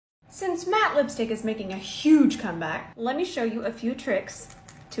Since matte lipstick is making a huge comeback, let me show you a few tricks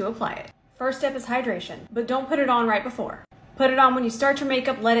to apply it. First step is hydration, but don't put it on right before. Put it on when you start your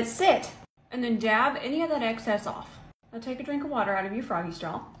makeup, let it sit, and then dab any of that excess off. Now take a drink of water out of your Froggy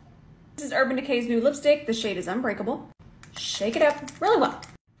straw. This is Urban Decay's new lipstick. The shade is Unbreakable. Shake it up really well.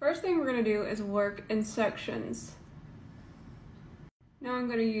 First thing we're gonna do is work in sections. Now I'm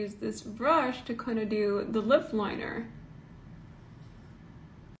gonna use this brush to kind of do the lip liner.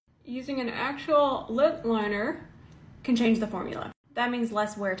 Using an actual lip liner can change the formula. That means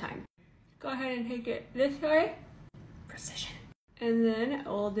less wear time. Go ahead and take it this way. Precision. And then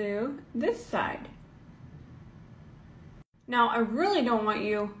we'll do this side. Now I really don't want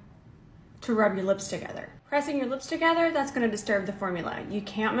you to rub your lips together. Pressing your lips together, that's gonna disturb the formula. You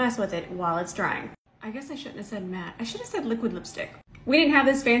can't mess with it while it's drying. I guess I shouldn't have said matte. I should have said liquid lipstick. We didn't have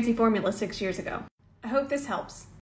this fancy formula 6 years ago. I hope this helps.